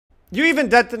You even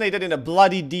detonated in a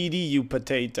bloody DD, you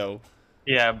potato.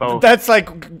 Yeah, both. That's like,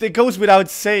 it goes without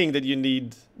saying that you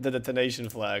need the detonation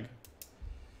flag.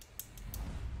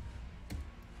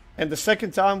 And the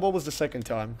second time, what was the second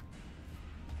time?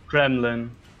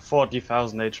 Kremlin,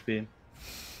 40,000 HP.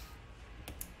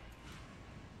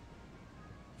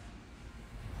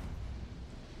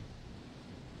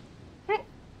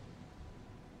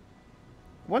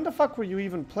 When the fuck were you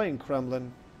even playing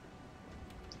Kremlin?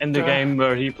 In the game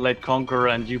where he played Conqueror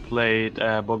and you played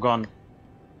Bourgogne.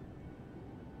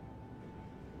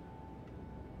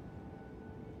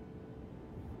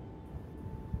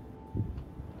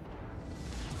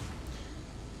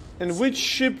 And which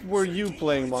ship were you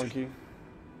playing, Monkey?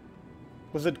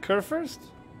 Was it Kerr first?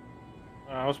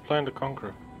 I was playing the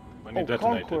Conqueror when he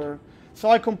detonated. Conqueror. So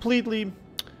I completely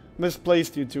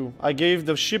misplaced you two. I gave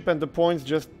the ship and the points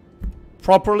just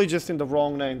properly, just in the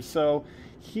wrong name. So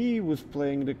he was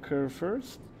playing the Kerr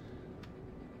first,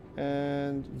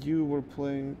 and you were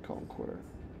playing Conqueror.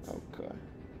 Okay.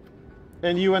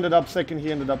 And you ended up second,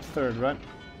 he ended up third, right?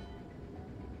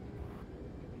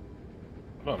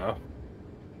 I don't know.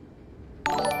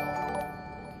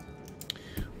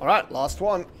 Alright, last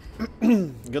one.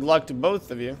 Good luck to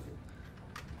both of you.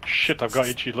 Shit, I've got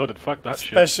Ichi loaded. Fuck that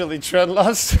shit. Especially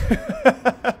Trendlust.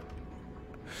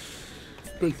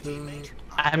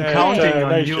 I'm counting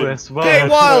on you as well. Hey,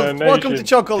 Wild! Welcome to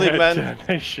Choco League, man.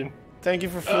 Nation. Thank you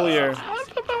for full year.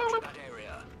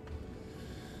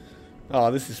 Oh,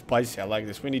 this is spicy. I like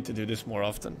this. We need to do this more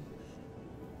often.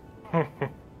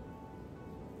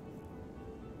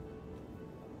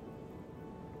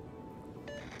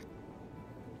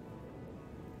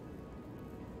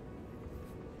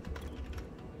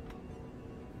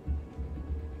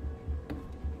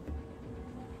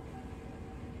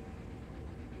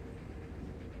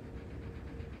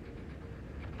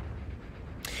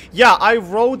 Yeah, I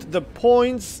wrote the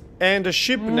points and the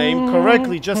ship name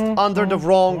correctly, just under the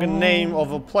wrong name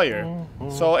of a player.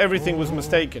 So everything was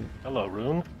mistaken. Hello,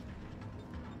 Rune.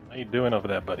 How you doing over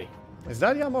there, buddy? Is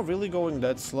that Yama really going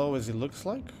that slow as he looks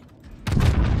like?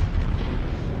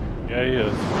 Yeah, he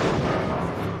is.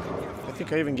 I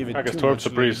think I even give it I guess too torps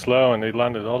much are pretty lead. slow, and they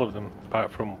landed all of them,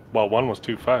 apart from, well, one was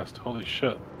too fast. Holy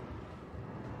shit.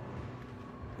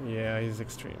 Yeah, he's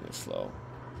extremely slow.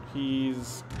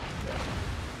 He's... yeah.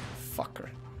 Fucker.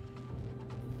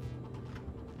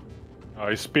 Oh,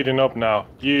 he's speeding up now.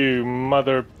 You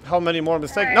mother... How many more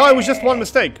mistakes? No, it was just one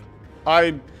mistake.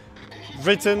 I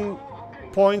written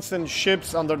points and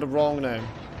ships under the wrong name.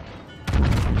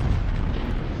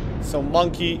 So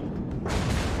Monkey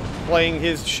playing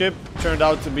his ship turned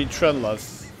out to be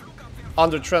Trendless.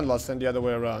 Under Trendless and the other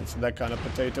way around. So that kind of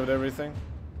potatoed everything.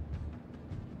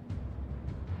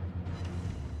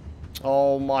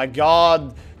 Oh my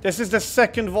god. This is the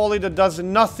second volley that does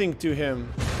nothing to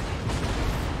him.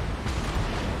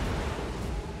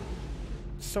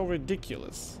 So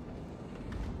ridiculous.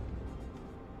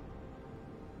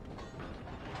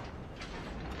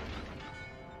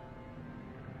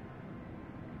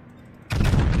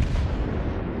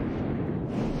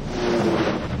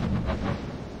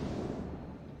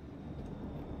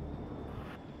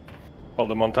 Well,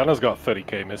 the Montana's got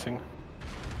 30k missing.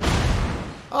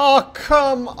 Oh,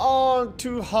 come on!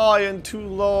 Too high and too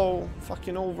low.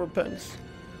 Fucking overpens.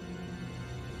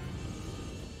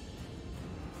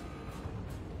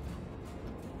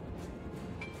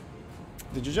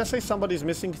 Did you just say somebody's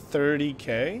missing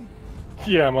 30k?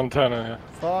 Yeah, Montana,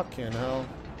 yeah. Fucking hell.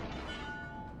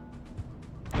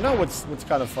 You know what's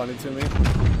kind of funny to me?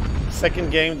 Second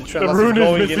game, the Trendless is Rune is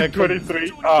going missing 23.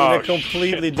 in Oh, a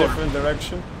completely shit. different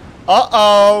direction.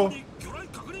 Uh-oh!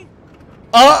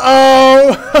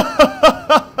 Uh-oh!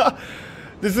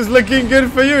 This is looking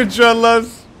good for you,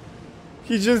 Trendless.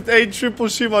 He just ate triple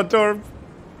Shima Torp.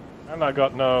 And I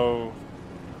got no...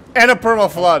 And a perma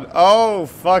flood. Oh,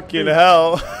 fucking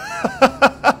hell.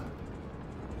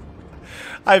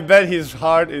 I bet his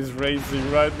heart is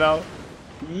racing right now.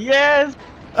 Yes!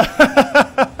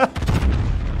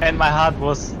 And my heart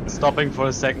was stopping for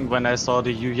a second when I saw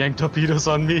the Yu-Yang torpedoes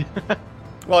on me.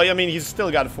 Well, I mean, he's still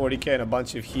got 40k and a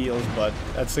bunch of heals, but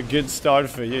that's a good start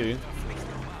for you.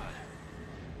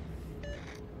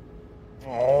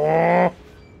 Oh.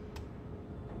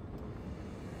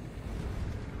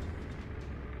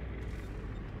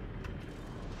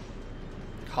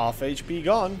 Half HP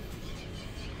gone.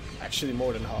 Actually,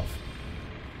 more than half.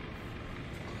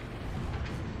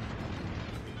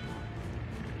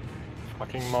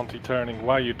 Fucking Monty turning.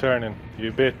 Why are you turning?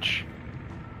 You bitch.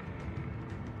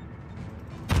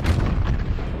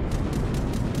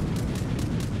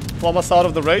 Almost out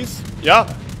of the race? Yeah.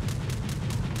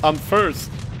 I'm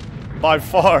first. By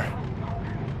far.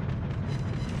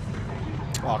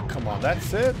 Oh, come on,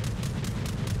 that's it?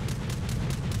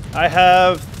 I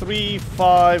have 3,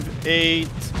 5, 8,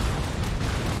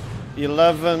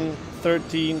 11,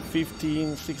 13,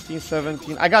 15, 16,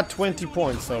 17. I got 20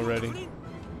 points already.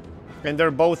 And they're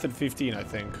both at 15, I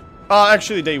think.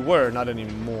 Actually, they were, not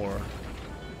anymore.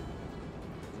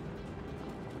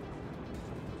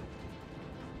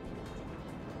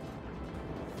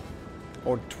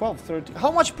 Or 12, 13. How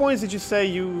much points did you say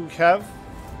you have?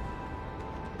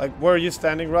 Like, where are you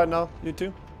standing right now, you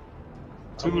two?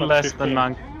 2 less than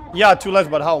Monk. Yeah, 2 less,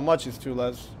 but how much is 2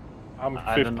 less? I'm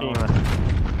I don't 15. know.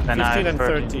 Then 15 and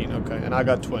 13, okay. And I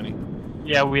got 20.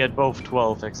 Yeah, we had both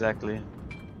 12, exactly.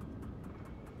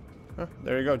 Huh,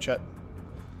 there you go, chat.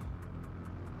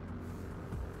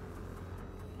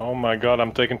 Oh my god,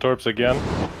 I'm taking torps again.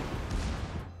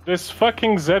 This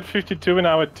fucking Z52 in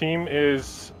our team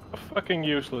is fucking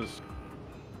useless.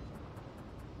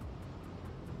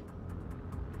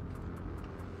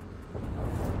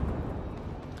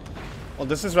 Well,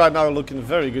 this is right now looking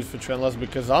very good for Trendless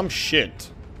because I'm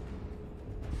shit.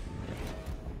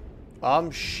 I'm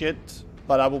shit,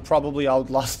 but I will probably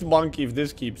outlast Monkey if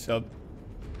this keeps up.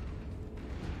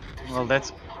 Well,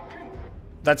 that's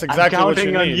exactly I'm what you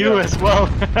counting on need. you Yeah. as well.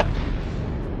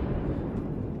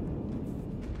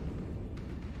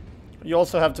 You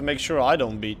also have to make sure I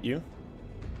don't beat you.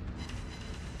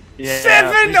 Yeah,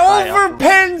 7 please buy over up.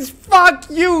 pens! Fuck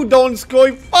you,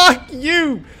 Donskoy! Fuck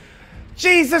you!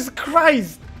 Jesus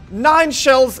Christ! 9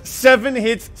 shells, 7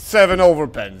 hits, 7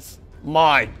 overpens.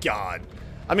 My god.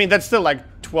 I mean, that's still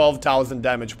like 12,000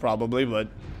 damage probably, but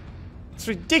it's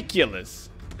ridiculous.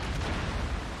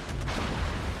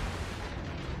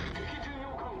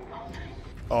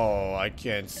 Oh, I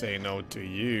can't say no to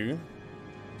you.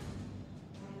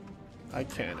 I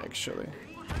can actually.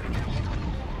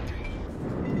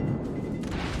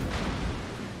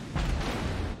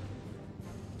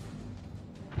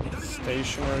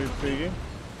 Stationary piggy.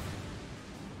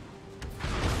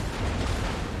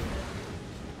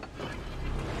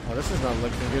 Oh, this is not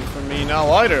looking good for me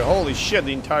now either. Holy shit,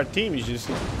 the entire team is just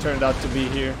turned out to be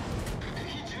here.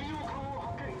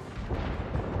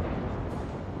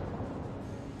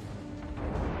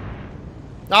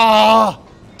 Ah!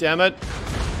 Damn it.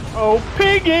 Oh,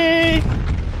 piggy!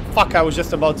 Fuck, I was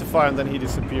just about to fire and then he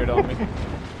disappeared on me.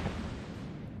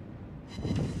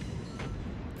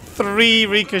 3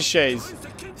 ricochets.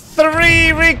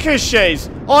 3 ricochets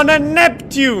on a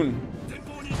Neptune!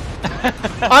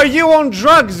 Are you on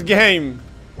drugs, game?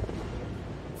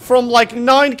 From like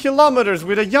 9 kilometers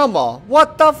with a Yama.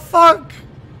 What the fuck?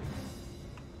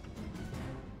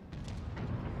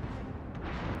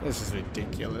 This is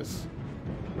ridiculous.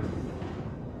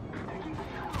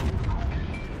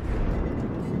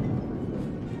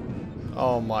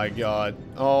 Oh my god.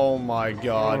 Oh my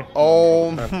god.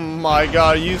 Oh my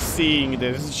god. Are you seeing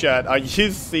this, chat? Are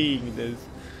you seeing this?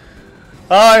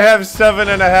 I have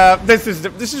 7.5.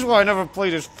 This is why I never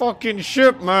play this fucking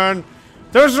ship, man.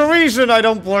 There's a reason I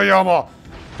don't play Yama.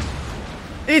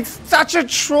 It's such a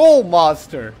troll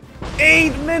monster.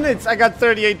 8 minutes. I got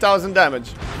 38,000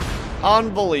 damage.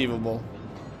 Unbelievable.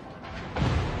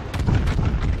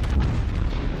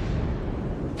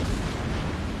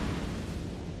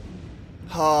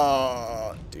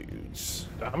 Ah, dudes.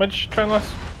 Damage, Trendless?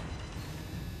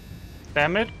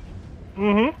 Damn it.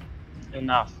 Mm-hmm.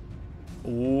 Enough.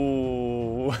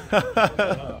 Ooh.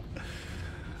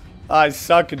 I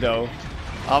suck though.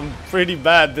 I'm pretty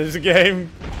bad this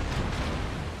game.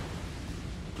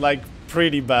 Like,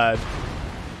 pretty bad.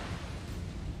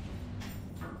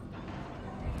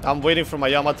 I'm waiting for my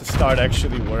Yama to start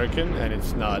actually working, and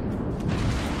it's not.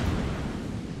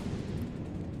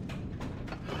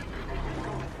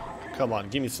 Come on,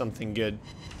 give me something good.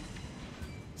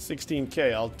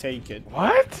 16k, I'll take it.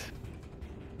 What?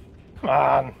 Come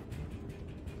on.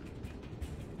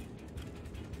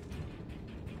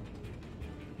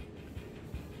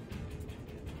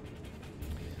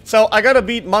 So, I gotta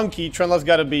beat Monkey, Trendless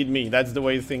gotta beat me. That's the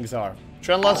way things are.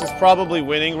 Trendless is probably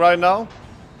winning right now,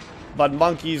 but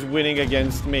Monkey's winning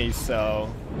against me, so...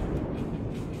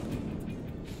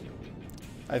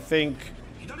 I think...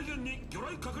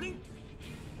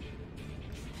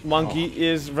 Monkey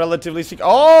is relatively sick.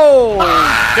 Oh!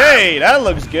 Okay, that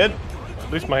looks good.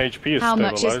 At least my HP is How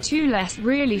stabilized. much is 2 less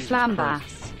really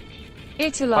flambass? By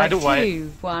Italite the way,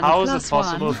 2, 1 how is it plus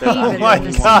possible 1, that even Oh my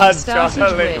though the God, started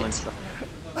Charlie. with.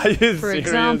 Are you For serious?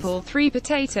 example, 3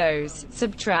 potatoes,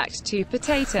 subtract 2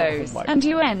 potatoes, Oh my and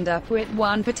you end up with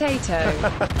 1 potato.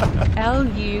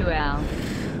 LUL.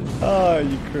 Oh,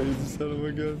 you crazy son of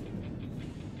a gun.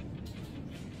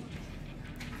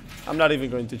 I'm not even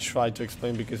going to try to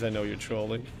explain because I know you're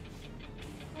trolling.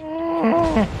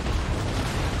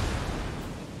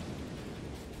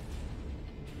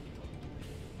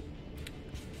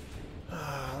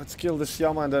 Let's kill this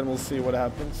Yama and then we'll see what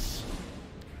happens.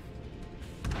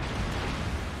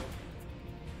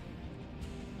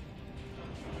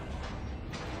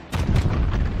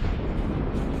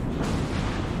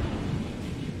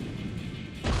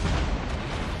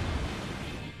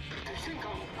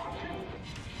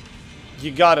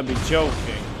 You gotta be joking.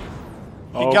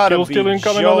 You gotta kill be still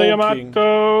incoming on the joking.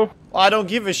 Yamato. I don't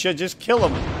give a shit, just kill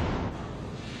him.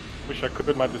 Wish I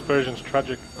could, my dispersion's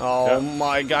tragic. Oh Yeah.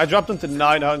 my god, I dropped him to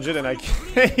 900 and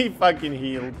he fucking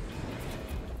healed.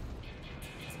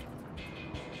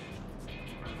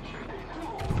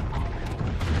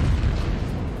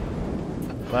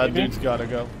 That dude's gotta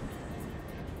go.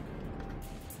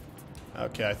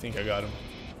 Okay, I think I got him.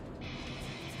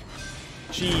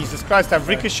 Jesus Christ, I've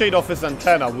ricocheted off his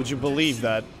antenna, would you believe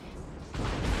that?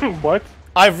 What?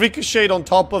 I've ricocheted on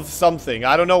top of something.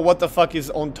 I don't know what the fuck is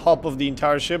on top of the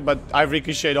entire ship, but I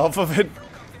ricocheted off of it.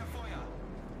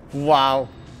 Wow.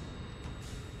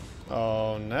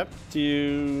 Oh,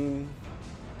 Neptune.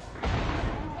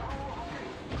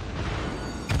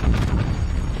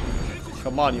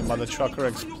 Come on, you mother trucker,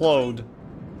 explode.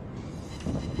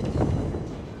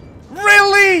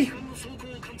 Really?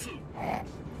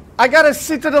 I got a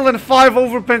Citadel and 5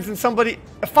 overpens and somebody...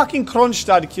 A fucking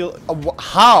Kronstadt kill...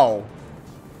 How?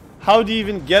 How do you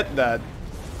even get that?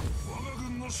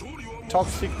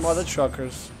 Toxic mother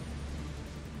truckers.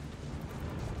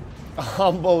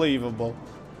 Unbelievable.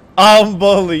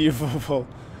 Unbelievable.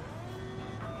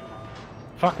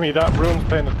 Fuck me, that room's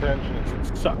paying attention.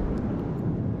 It sucks.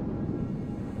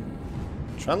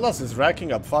 Trendless is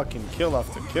racking up fucking kill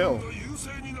after kill.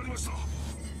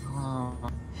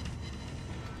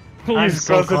 He's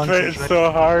so concentrated conscious.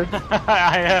 so hard.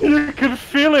 You can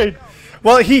feel it.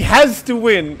 Well, he has to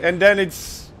win, and then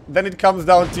it comes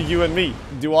down to you and me.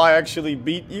 Do I actually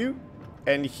beat you?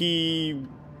 And he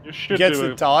You should gets do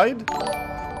it it. tied?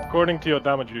 According to your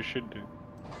damage, you should do.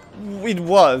 It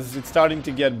was. It's starting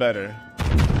to get better.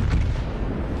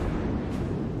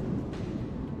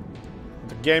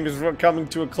 The game is coming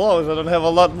to a close. I don't have a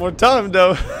lot more time,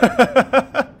 though.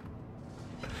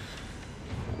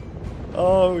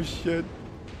 Oh, shit.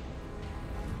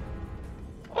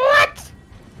 What?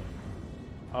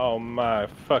 Oh my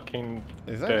fucking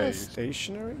Is that a days.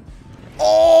 stationary?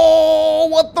 Oh,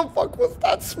 what the fuck was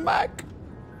that smack?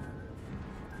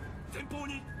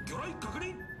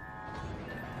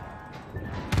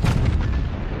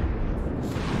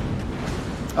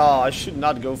 Oh, I should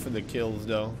not go for the kills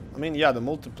though. I mean, yeah, the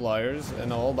multipliers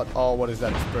and all, but oh, what is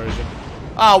that dispersion?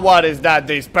 Ah, what is that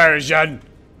dispersion?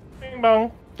 Bing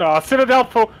bong. Citadel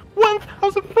for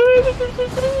 1,000.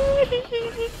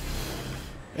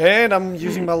 And I'm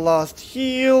using my last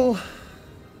heal.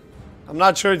 I'm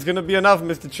not sure it's gonna be enough,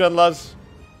 Mr. Chunlas.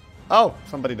 Oh,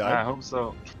 somebody I died. hope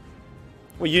so.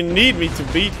 Well, you need me to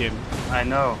beat him. I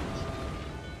know.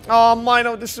 Oh,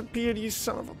 Mino disappeared, you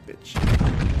son of a bitch.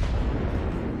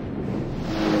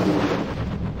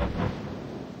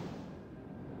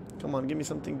 Come on, give me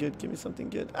something good, give me something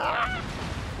good. Ah!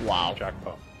 Wow.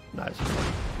 Jackpot. Nice.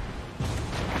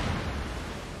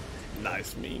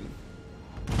 Nice meme.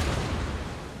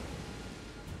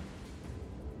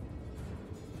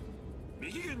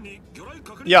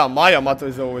 Yeah, my Yamato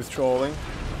is always trolling.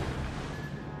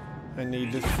 I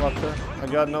need this fucker. I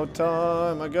got no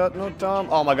time. I got no time.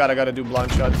 Oh my god, I gotta do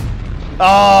blind shots.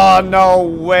 Oh, no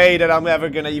way that I'm ever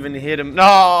gonna even hit him.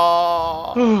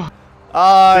 No!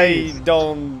 I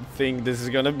don't think this is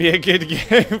gonna be a good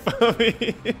game for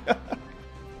me.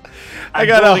 I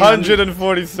got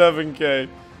 147k.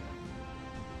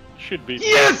 Should be.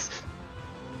 Yes!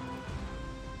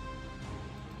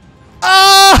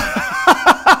 Ah!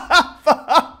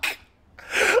 Fuck!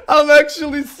 I'm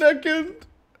actually second.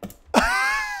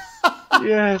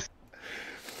 Yes.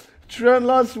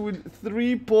 Trendloss with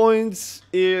 3 points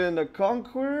in a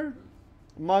Conqueror.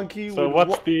 Monkey So with,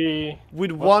 what's the...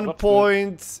 with what's 1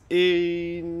 point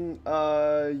in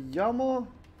Yama.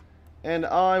 And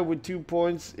I with 2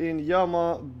 points in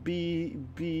Yama,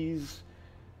 Bs.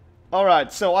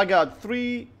 Alright, so I got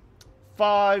 3,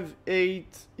 5,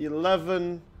 8,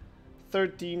 11,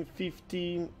 13,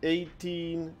 15,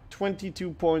 18,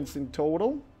 22 points in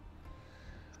total.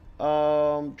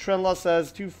 Trendloss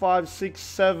has 2, 5, 6,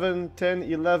 7, 10,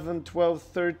 11, 12,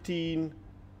 13,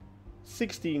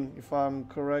 16, if I'm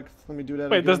correct. Let me do that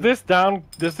Wait, again.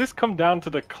 does this come down to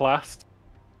the class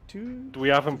 2, we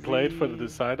haven't played for the 3,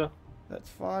 decider? That's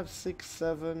 5, 6,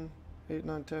 7, 8,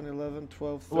 9, 10, 11,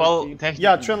 12, 13. Well, yeah, technically-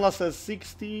 Trenlas has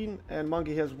 16, and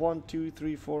Monkey has 1, 2,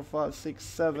 3, 4, 5, 6,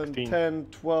 7, 16. 10,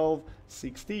 12,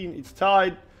 16. It's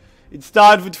tied. It's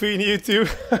tied between you two.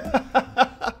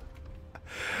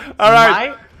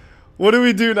 Alright, what do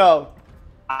we do now?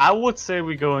 I would say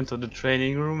we go into the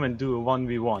training room and do a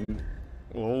 1v1.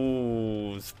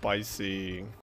 Oh, spicy.